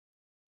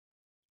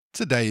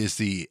Today is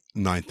the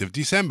 9th of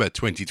December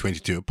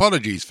 2022.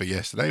 Apologies for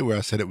yesterday where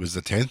I said it was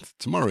the 10th.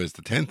 Tomorrow is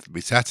the 10th. It'll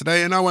be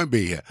Saturday and I won't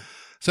be here.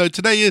 So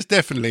today is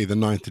definitely the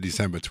 9th of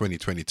December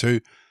 2022.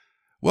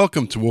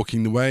 Welcome to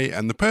Walking the Way,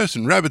 and the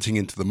person rabbiting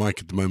into the mic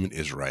at the moment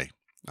is Ray.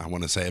 I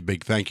want to say a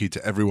big thank you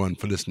to everyone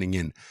for listening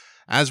in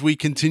as we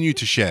continue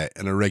to share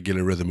in a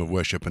regular rhythm of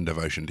worship and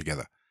devotion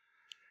together.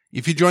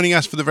 If you're joining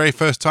us for the very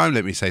first time,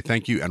 let me say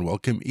thank you and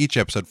welcome. Each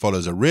episode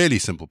follows a really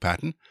simple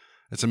pattern.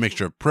 It's a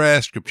mixture of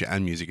prayer, scripture,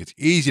 and music. It's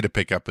easy to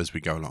pick up as we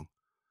go along.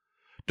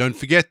 Don't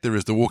forget, there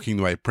is the Walking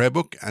the Way prayer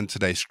book and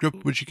today's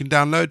script, which you can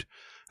download.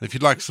 And if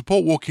you'd like to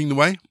support Walking the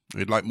Way, or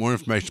you'd like more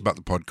information about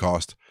the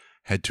podcast,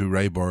 head to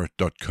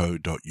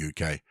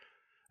rayborrett.co.uk.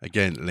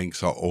 Again,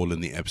 links are all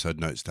in the episode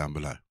notes down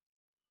below.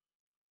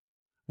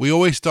 We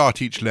always start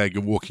each leg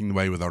of Walking the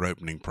Way with our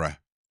opening prayer.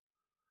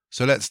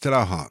 So let's still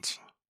our hearts.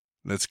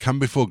 Let's come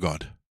before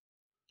God.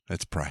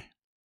 Let's pray.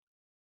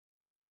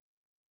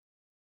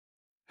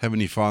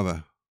 Heavenly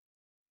Father,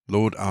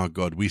 Lord our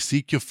God, we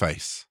seek your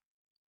face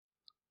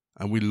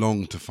and we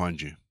long to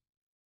find you.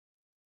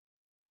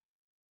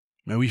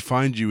 May we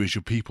find you as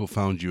your people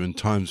found you in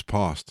times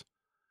past,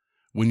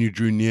 when you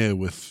drew near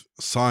with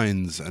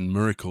signs and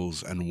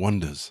miracles and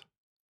wonders.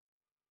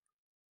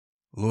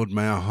 Lord,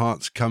 may our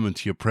hearts come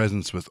into your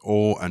presence with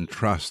awe and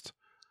trust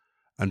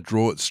and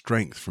draw its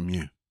strength from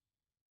you.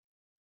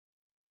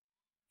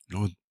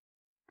 Lord,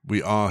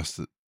 we ask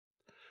that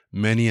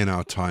many in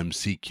our time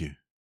seek you.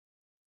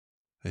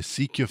 They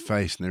seek your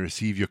face and they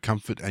receive your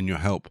comfort and your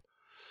help,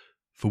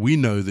 for we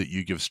know that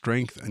you give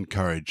strength and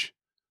courage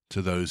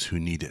to those who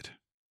need it,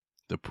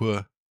 the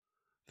poor,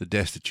 the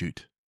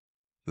destitute,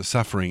 the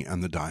suffering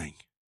and the dying.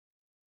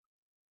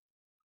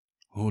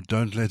 Lord,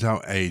 don't let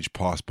our age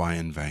pass by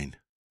in vain.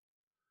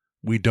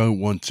 We don't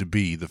want to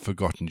be the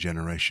forgotten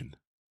generation.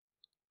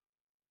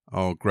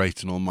 Oh,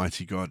 great and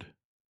almighty God,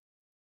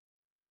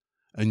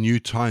 a new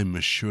time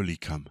must surely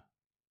come.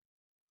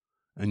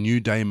 A new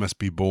day must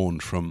be born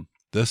from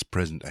this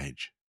present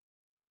age.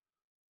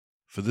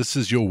 For this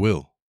is your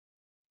will,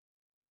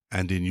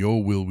 and in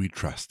your will we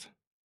trust.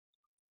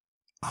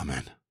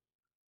 Amen.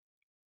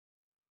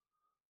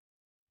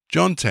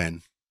 John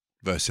 10,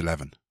 verse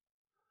 11.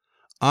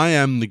 I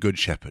am the good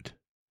shepherd.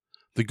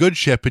 The good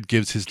shepherd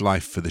gives his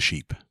life for the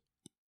sheep.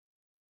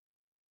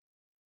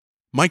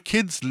 My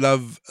kids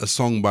love a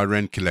song by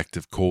Rend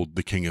Collective called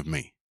The King of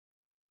Me.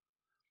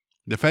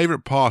 My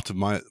favorite part of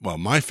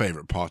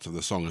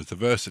the song is the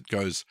verse that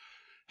goes,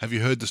 "Have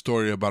you heard the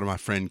story about my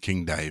friend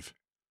King Dave?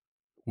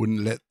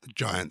 Wouldn't let the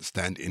giant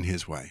stand in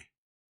his way.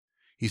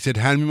 He said,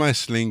 'Hand me my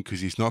sling,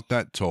 'cause he's not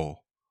that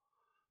tall.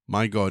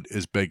 My God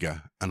is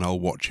bigger, and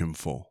I'll watch him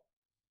fall.'"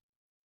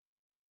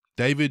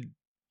 David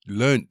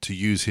learnt to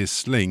use his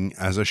sling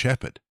as a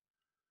shepherd.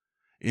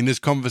 In his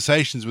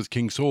conversations with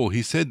King Saul,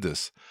 he said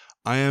this,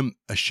 "I am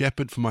a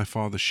shepherd for my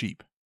father's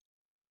sheep.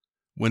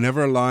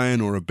 Whenever a lion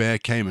or a bear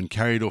came and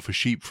carried off a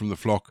sheep from the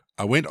flock,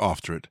 I went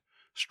after it,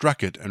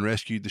 struck it, and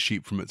rescued the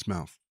sheep from its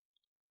mouth.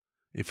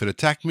 If it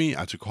attacked me,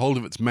 I took hold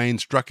of its mane,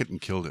 struck it,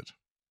 and killed it.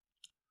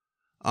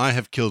 I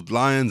have killed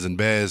lions and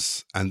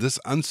bears, and this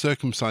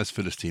uncircumcised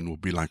Philistine will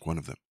be like one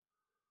of them."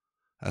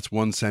 That's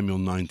 1 Samuel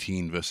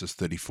 19, verses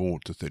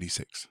 34 to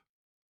 36.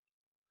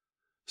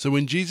 So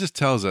when Jesus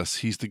tells us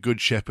he's the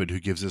good shepherd who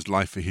gives his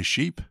life for his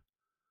sheep,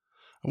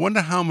 I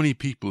wonder how many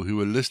people who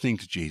were listening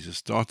to Jesus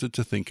started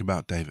to think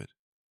about David.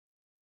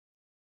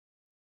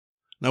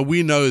 Now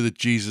we know that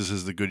Jesus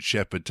as the good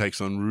shepherd takes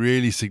on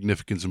really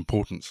significant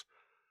importance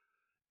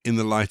in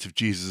the light of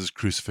Jesus'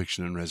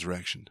 crucifixion and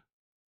resurrection.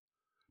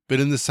 But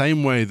in the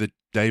same way that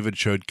David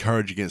showed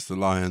courage against the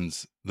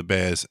lions, the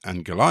bears,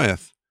 and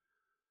Goliath,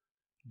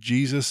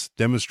 Jesus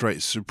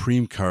demonstrates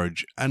supreme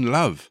courage and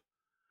love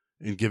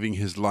in giving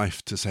his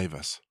life to save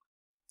us,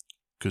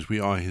 because we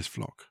are his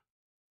flock.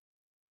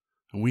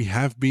 And we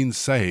have been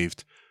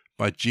saved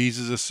by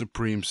Jesus'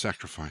 supreme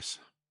sacrifice.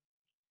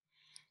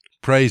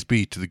 Praise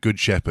be to the Good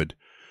Shepherd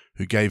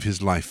who gave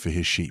his life for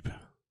his sheep.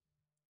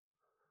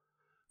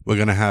 We're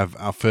going to have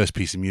our first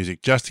piece of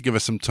music just to give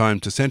us some time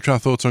to center our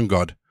thoughts on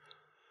God,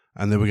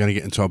 and then we're going to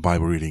get into our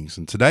Bible readings.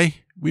 And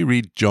today we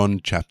read John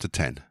chapter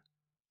 10.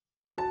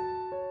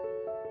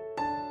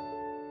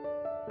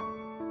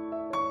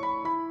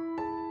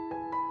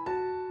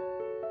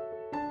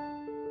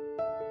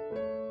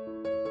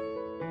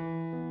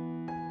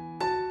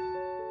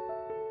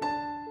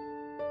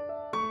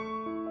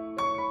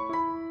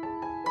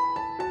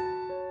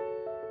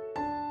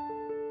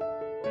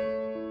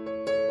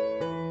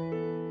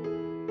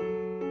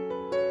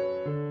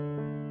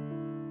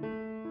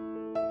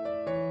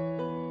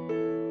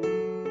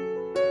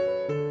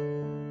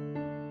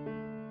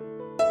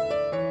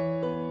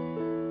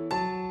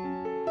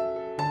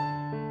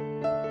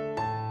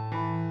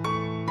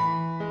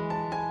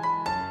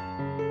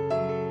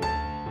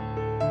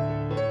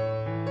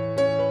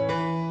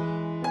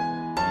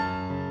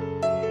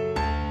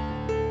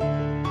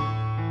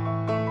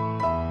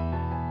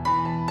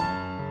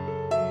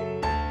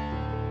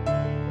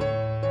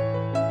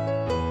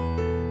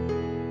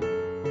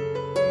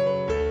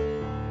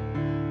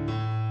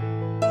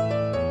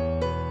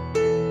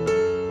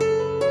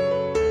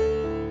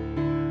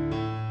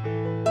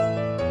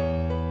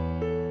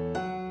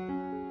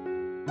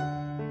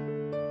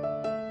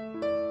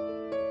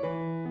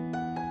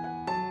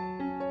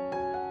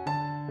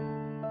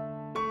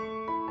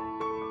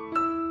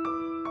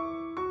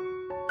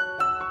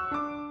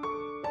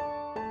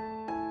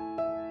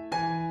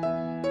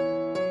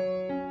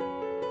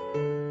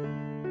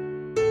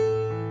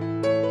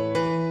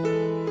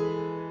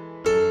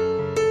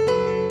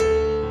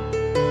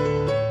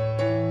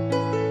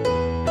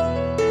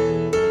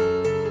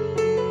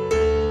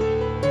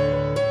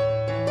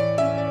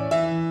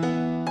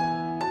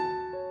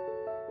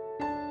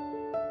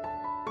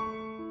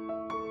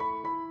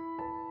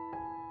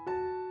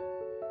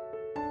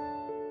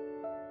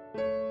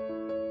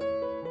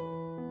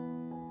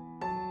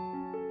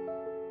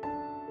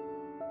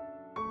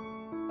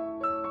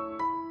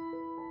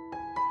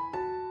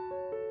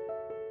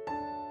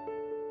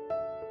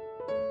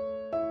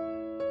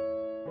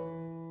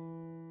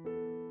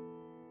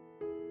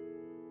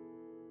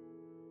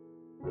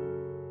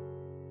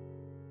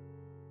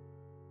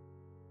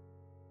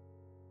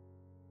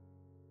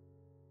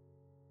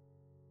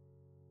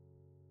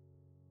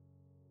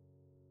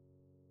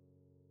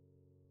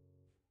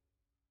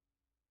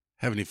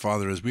 Heavenly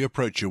Father, as we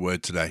approach your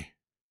word today,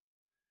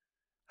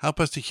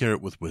 help us to hear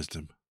it with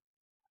wisdom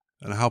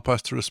and help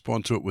us to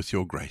respond to it with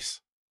your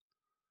grace.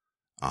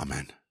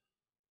 Amen.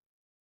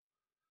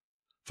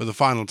 For the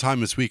final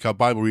time this week, our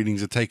Bible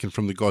readings are taken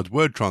from the God's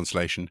Word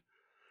translation,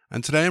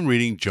 and today I'm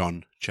reading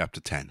John chapter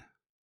 10.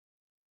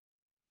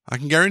 I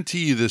can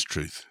guarantee you this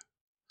truth.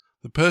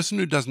 The person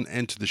who doesn't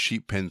enter the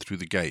sheep pen through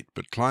the gate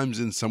but climbs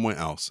in somewhere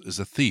else is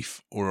a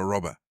thief or a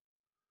robber.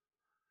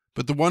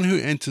 But the one who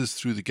enters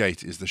through the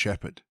gate is the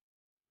shepherd.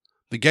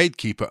 The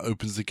gatekeeper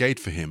opens the gate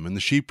for him, and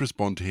the sheep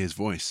respond to his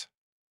voice.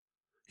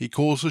 He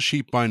calls the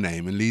sheep by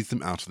name and leads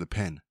them out of the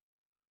pen.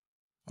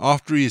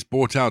 After he has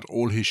brought out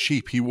all his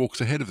sheep, he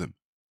walks ahead of them.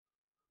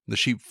 The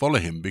sheep follow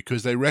him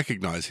because they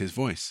recognize his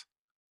voice.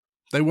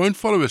 They won't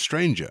follow a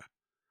stranger.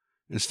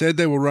 Instead,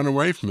 they will run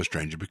away from a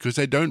stranger because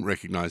they don't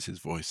recognize his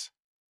voice.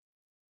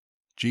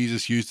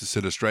 Jesus used this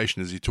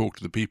illustration as he talked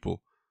to the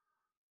people,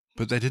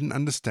 but they didn't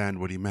understand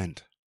what he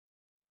meant.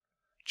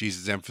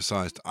 Jesus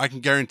emphasized, I can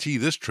guarantee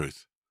this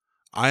truth.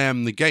 I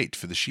am the gate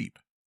for the sheep.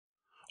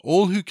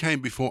 All who came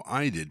before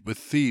I did were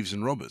thieves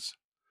and robbers.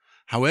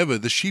 However,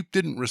 the sheep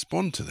didn't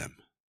respond to them.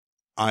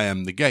 I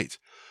am the gate.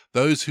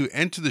 Those who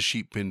enter the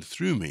sheep pen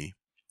through me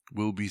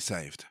will be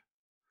saved.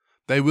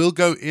 They will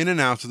go in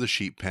and out of the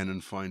sheep pen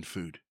and find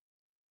food.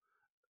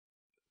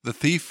 The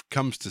thief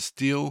comes to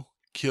steal,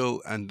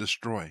 kill, and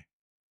destroy.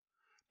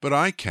 But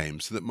I came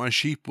so that my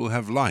sheep will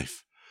have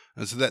life,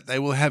 and so that they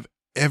will have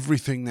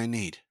everything they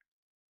need.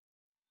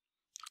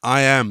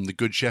 I am the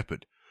good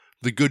shepherd.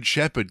 The good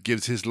shepherd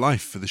gives his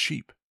life for the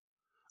sheep.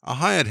 A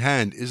hired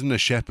hand isn't a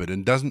shepherd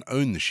and doesn't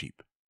own the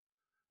sheep.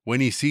 When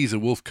he sees a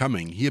wolf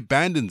coming, he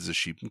abandons the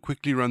sheep and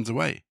quickly runs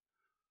away.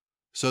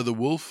 So the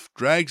wolf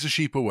drags the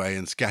sheep away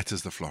and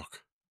scatters the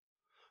flock.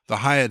 The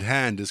hired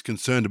hand is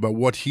concerned about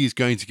what he's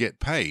going to get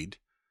paid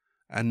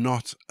and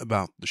not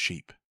about the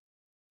sheep.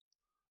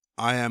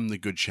 I am the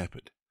good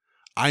shepherd.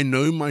 I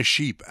know my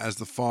sheep as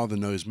the Father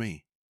knows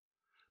me.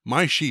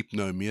 My sheep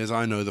know me as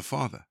I know the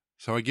Father,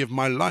 so I give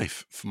my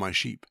life for my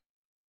sheep.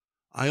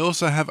 I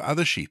also have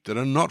other sheep that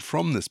are not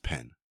from this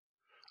pen.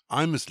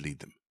 I must lead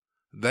them.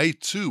 They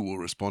too will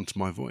respond to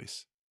my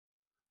voice.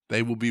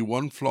 They will be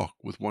one flock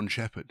with one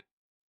shepherd.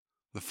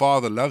 The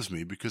Father loves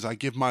me because I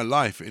give my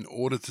life in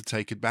order to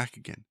take it back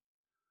again.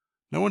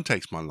 No one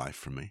takes my life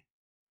from me.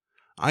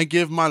 I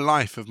give my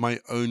life of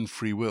my own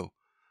free will.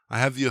 I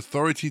have the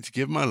authority to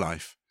give my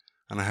life,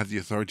 and I have the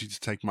authority to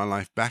take my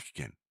life back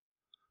again.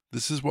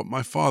 This is what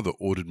my Father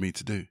ordered me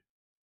to do.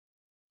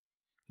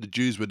 The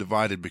Jews were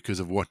divided because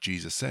of what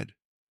Jesus said.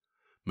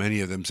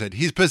 Many of them said,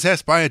 he's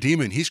possessed by a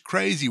demon. He's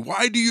crazy.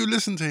 Why do you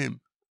listen to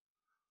him?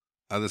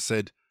 Others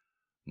said,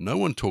 no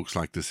one talks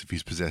like this if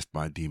he's possessed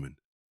by a demon.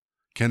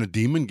 Can a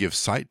demon give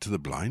sight to the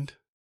blind?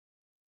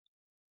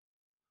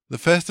 The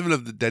festival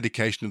of the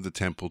dedication of the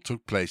temple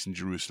took place in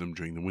Jerusalem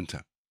during the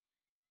winter.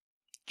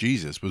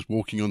 Jesus was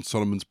walking on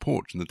Solomon's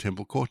porch in the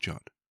temple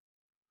courtyard.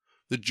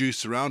 The Jews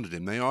surrounded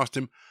him. They asked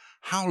him,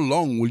 how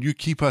long will you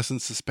keep us in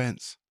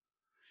suspense?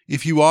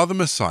 If you are the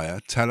Messiah,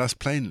 tell us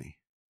plainly.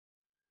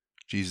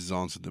 Jesus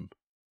answered them,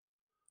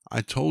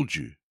 I told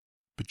you,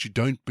 but you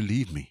don't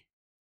believe me.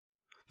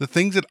 The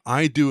things that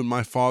I do in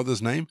my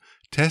Father's name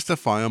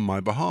testify on my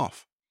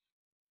behalf.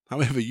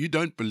 However, you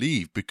don't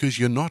believe because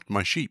you're not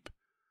my sheep.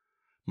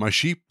 My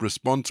sheep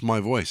respond to my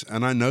voice,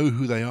 and I know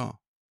who they are.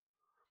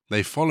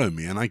 They follow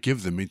me, and I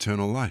give them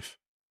eternal life.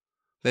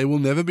 They will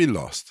never be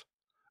lost,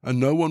 and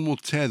no one will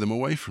tear them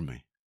away from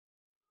me.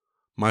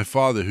 My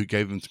Father who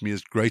gave them to me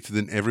is greater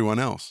than everyone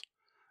else,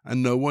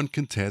 and no one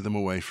can tear them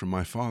away from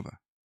my Father.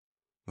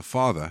 The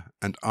Father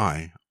and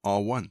I are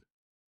one.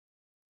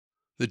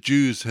 The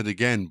Jews had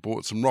again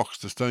brought some rocks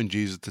to stone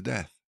Jesus to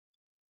death.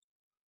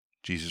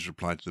 Jesus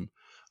replied to them,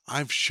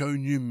 I've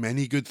shown you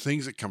many good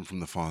things that come from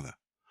the Father.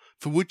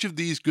 For which of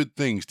these good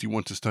things do you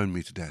want to stone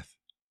me to death?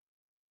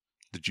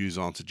 The Jews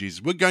answered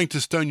Jesus, we're going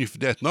to stone you for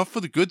death, not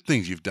for the good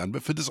things you've done,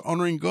 but for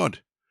dishonoring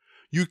God.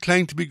 You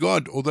claim to be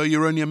God, although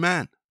you're only a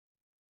man.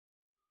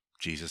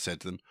 Jesus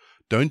said to them,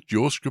 don't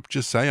your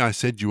scriptures say I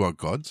said you are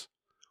gods?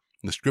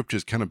 The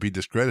scriptures cannot be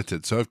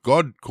discredited, so if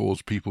God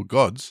calls people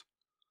gods,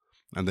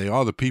 and they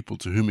are the people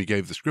to whom he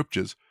gave the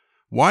scriptures,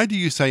 why do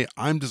you say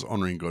I'm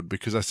dishonoring God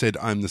because I said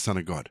I'm the Son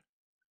of God?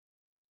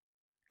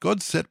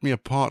 God set me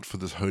apart for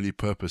this holy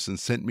purpose and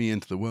sent me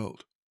into the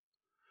world.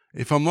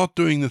 If I'm not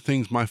doing the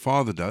things my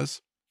Father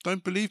does,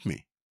 don't believe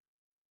me.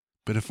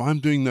 But if I'm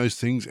doing those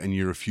things and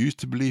you refuse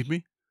to believe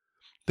me,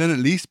 then at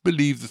least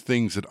believe the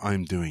things that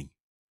I'm doing.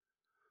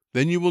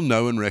 Then you will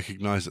know and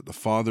recognize that the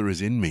Father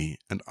is in me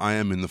and I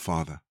am in the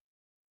Father.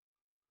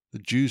 The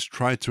Jews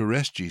tried to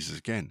arrest Jesus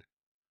again,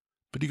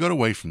 but he got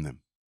away from them.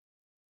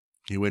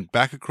 He went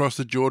back across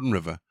the Jordan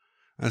River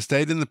and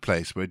stayed in the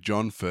place where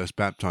John first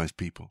baptized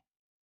people.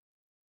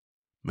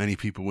 Many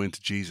people went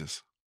to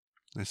Jesus.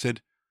 They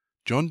said,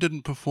 John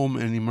didn't perform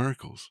any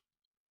miracles,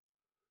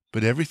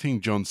 but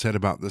everything John said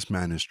about this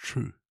man is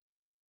true.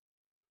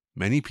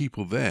 Many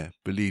people there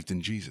believed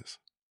in Jesus.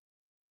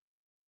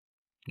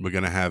 We're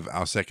going to have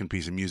our second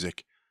piece of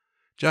music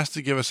just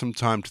to give us some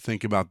time to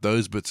think about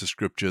those bits of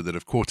scripture that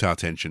have caught our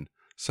attention.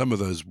 Some of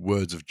those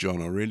words of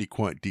John are really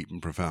quite deep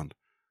and profound.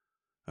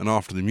 And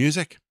after the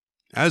music,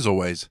 as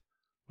always,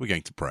 we're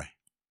going to pray.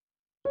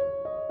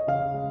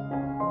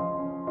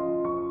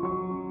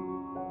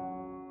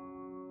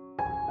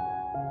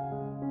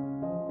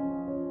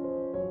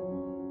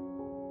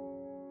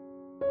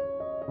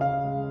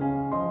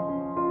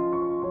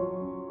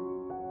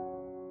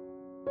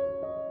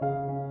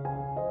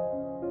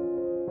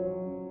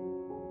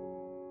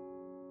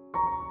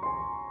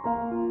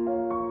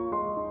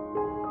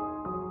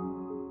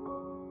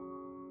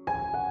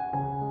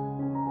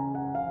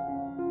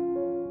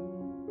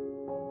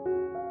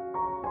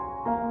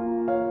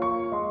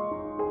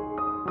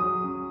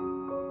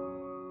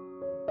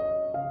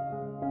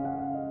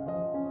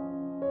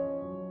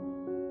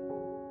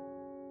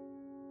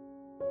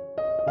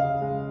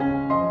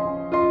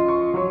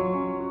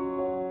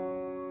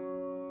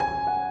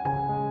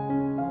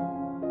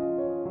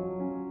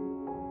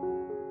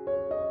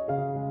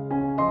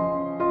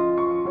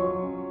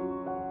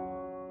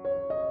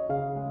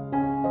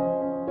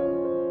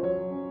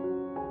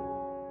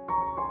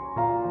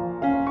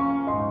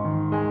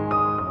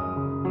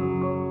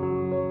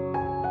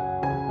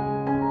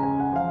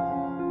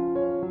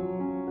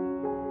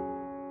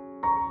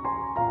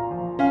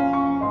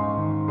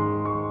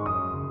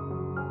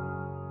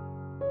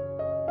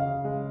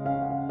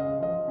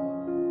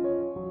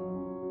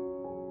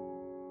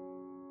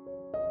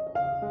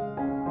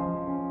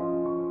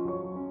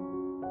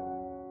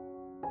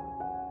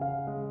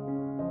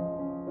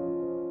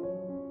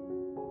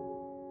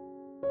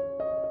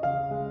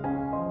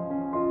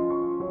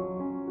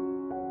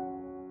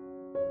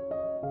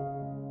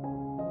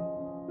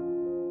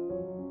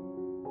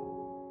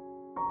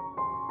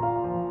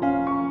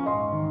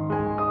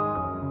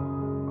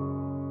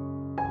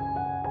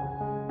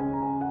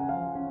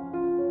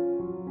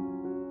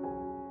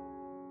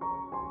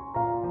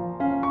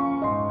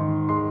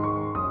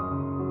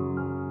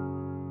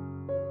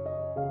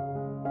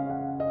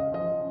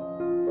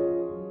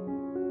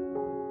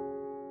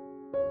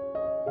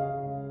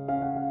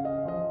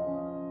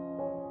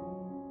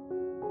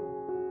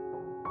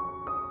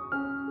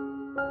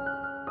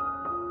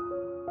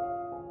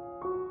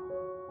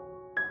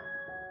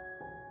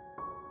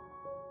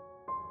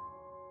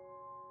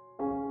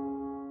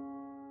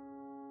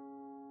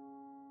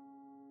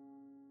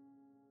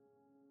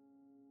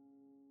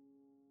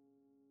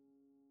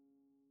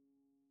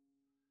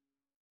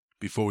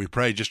 Before we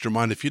pray, just a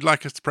reminder, if you'd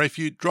like us to pray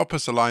for you, drop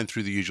us a line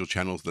through the usual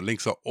channels. The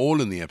links are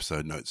all in the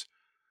episode notes.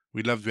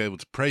 We'd love to be able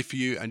to pray for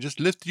you and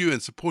just lift you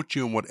and support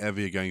you in whatever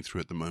you're going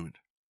through at the moment.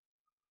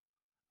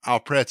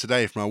 Our prayer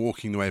today from our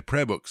Walking the Way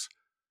prayer books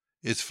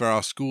is for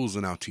our schools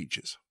and our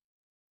teachers.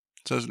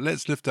 So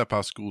let's lift up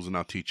our schools and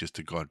our teachers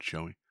to God,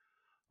 shall we?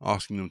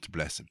 Asking them to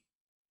bless them.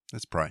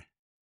 Let's pray.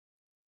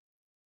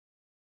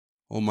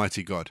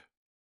 Almighty God,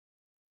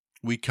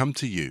 we come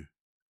to you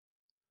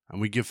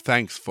and we give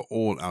thanks for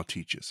all our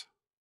teachers.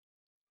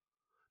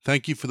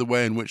 Thank you for the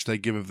way in which they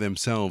give of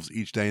themselves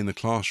each day in the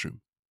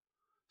classroom,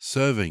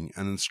 serving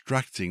and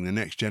instructing the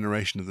next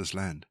generation of this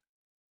land.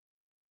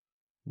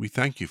 We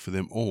thank you for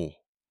them all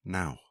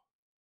now.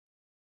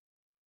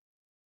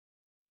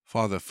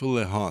 Father, fill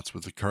their hearts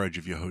with the courage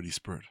of your Holy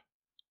Spirit.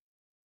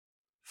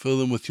 Fill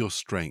them with your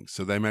strength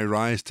so they may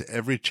rise to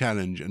every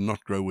challenge and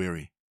not grow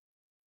weary.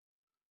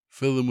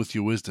 Fill them with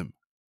your wisdom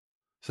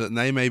so that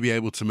they may be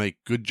able to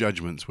make good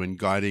judgments when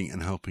guiding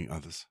and helping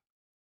others.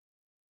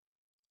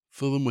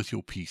 Fill them with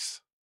your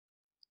peace,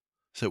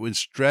 so that when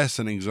stress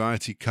and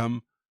anxiety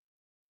come,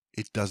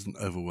 it doesn't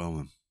overwhelm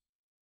them.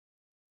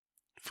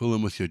 Fill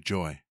them with your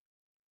joy,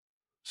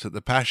 so that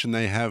the passion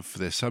they have for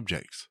their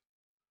subjects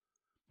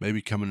may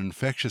become an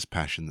infectious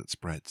passion that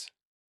spreads.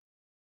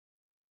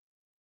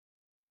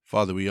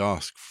 Father, we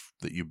ask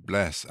that you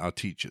bless our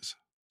teachers,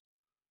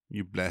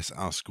 you bless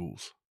our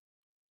schools,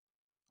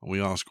 and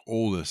we ask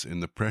all this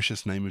in the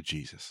precious name of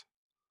Jesus.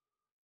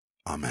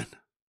 Amen.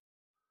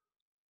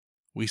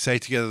 We say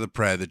together the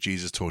prayer that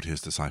Jesus taught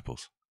his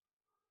disciples.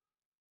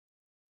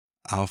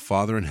 Our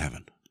Father in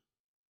heaven,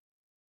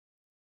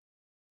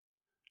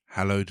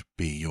 hallowed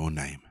be your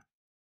name.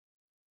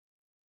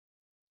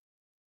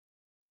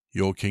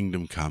 Your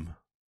kingdom come,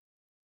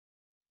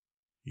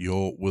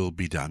 your will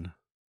be done,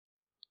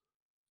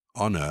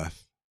 on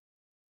earth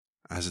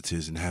as it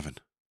is in heaven.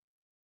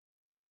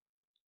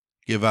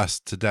 Give us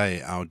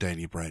today our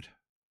daily bread.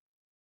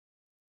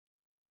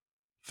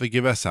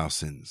 Forgive us our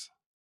sins,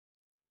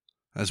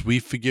 as we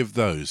forgive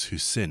those who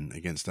sin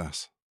against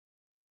us.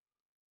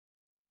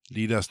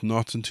 Lead us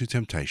not into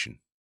temptation,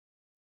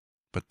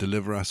 but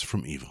deliver us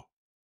from evil.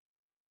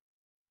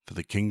 For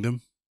the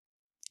kingdom,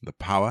 the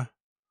power,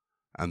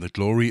 and the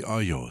glory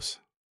are yours,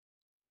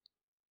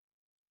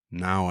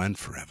 now and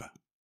forever.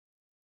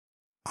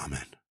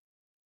 Amen.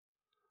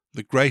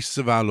 The grace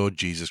of our Lord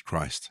Jesus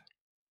Christ,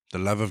 the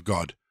love of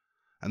God,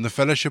 and the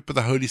fellowship of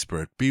the Holy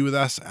Spirit be with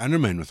us and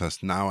remain with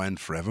us now and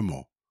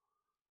forevermore.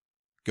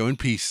 Go in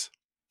peace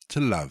to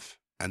love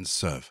and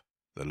serve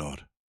the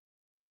Lord.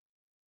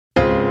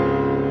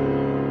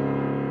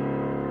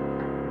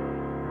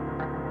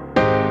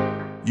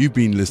 You've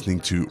been listening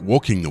to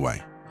Walking the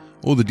Way.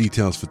 All the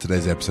details for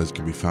today's episodes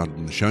can be found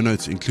in the show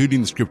notes, including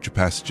the scripture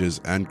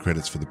passages and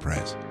credits for the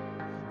prayers.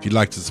 If you'd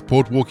like to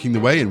support Walking the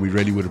Way, and we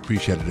really would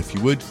appreciate it if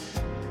you would,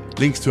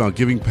 links to our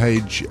giving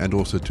page and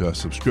also to our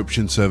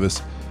subscription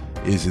service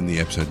is in the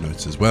episode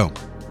notes as well.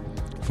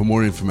 For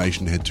more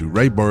information, head to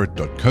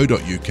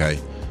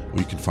rayborrett.co.uk, or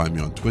you can find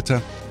me on Twitter,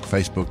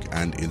 Facebook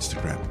and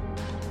Instagram.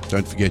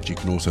 Don't forget you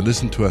can also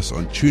listen to us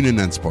on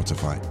TuneIn and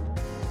Spotify.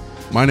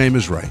 My name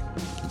is Ray,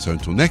 and so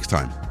until next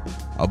time,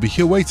 I'll be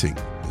here waiting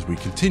as we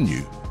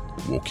continue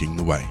walking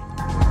the way.